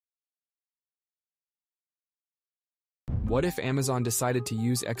What if Amazon decided to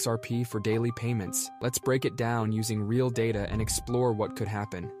use XRP for daily payments? Let's break it down using real data and explore what could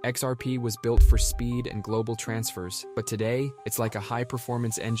happen. XRP was built for speed and global transfers, but today, it's like a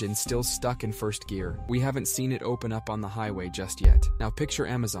high-performance engine still stuck in first gear. We haven't seen it open up on the highway just yet. Now picture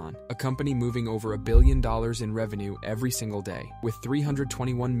Amazon, a company moving over $1 billion in revenue every single day. With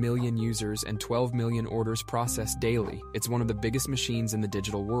 321 million users and 12 million orders processed daily, it's one of the biggest machines in the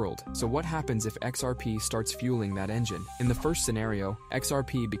digital world. So what happens if XRP starts fueling that engine? In the first scenario,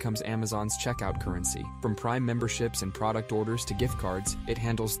 XRP becomes Amazon's checkout currency. From Prime memberships and product orders to gift cards, it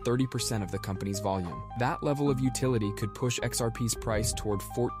handles 30% of the company's volume. That level of utility could push XRP's price toward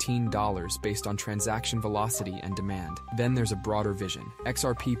 $14 based on transaction velocity and demand. Then there's a broader vision.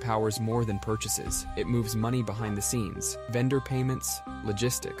 XRP powers more than purchases. It moves money behind the scenes. Vendor payments,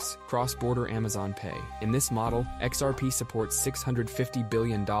 logistics, cross-border Amazon Pay. In this model, XRP supports $650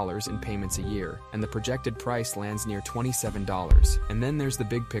 billion in payments a year, and the projected price lands near $27. And then there's the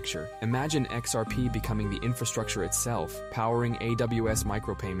big picture. Imagine XRP becoming the infrastructure itself, powering AWS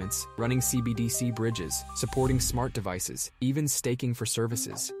micropayments, running CBDC bridges, supporting smart devices, even staking for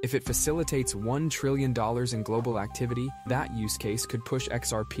services. If it facilitates $1 trillion in global activity, that use case could push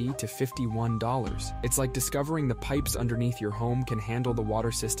XRP to $51. It's like discovering the pipes underneath your home can handle the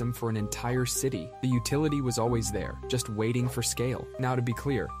water system for an entire city. The utility was always there, just waiting for scale. Now to be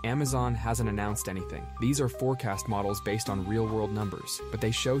clear, Amazon hasn't announced anything. These are forecast models based on real-world numbers, but they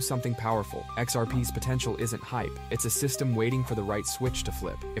show something powerful. XRP's potential isn't hype. It's a system waiting for the right switch to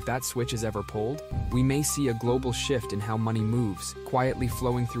flip. If that switch is ever pulled, we may see a global shift in how money moves, quietly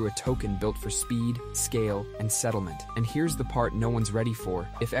flowing through a token built for speed, scale, and settlement. And here's the part no one's ready for.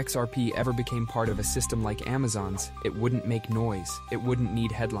 If XRP ever became part of a system like Amazon's, it wouldn't make noise. It wouldn't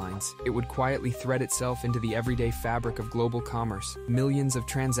need headlines. It would quietly thread itself into the everyday fabric of global commerce. Millions of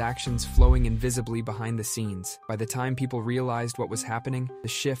transactions flowing invisibly behind the scenes. By the time people realized what was happening, the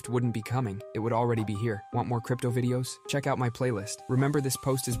shift wouldn't be coming. It would already be here. Want more crypto videos? Check out my playlist. Remember, this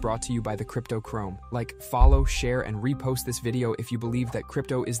post is brought to you by the Crypto Chrome. Like, follow, share, and repost this video if you believe that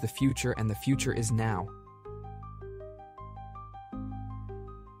crypto is the future and the future is now.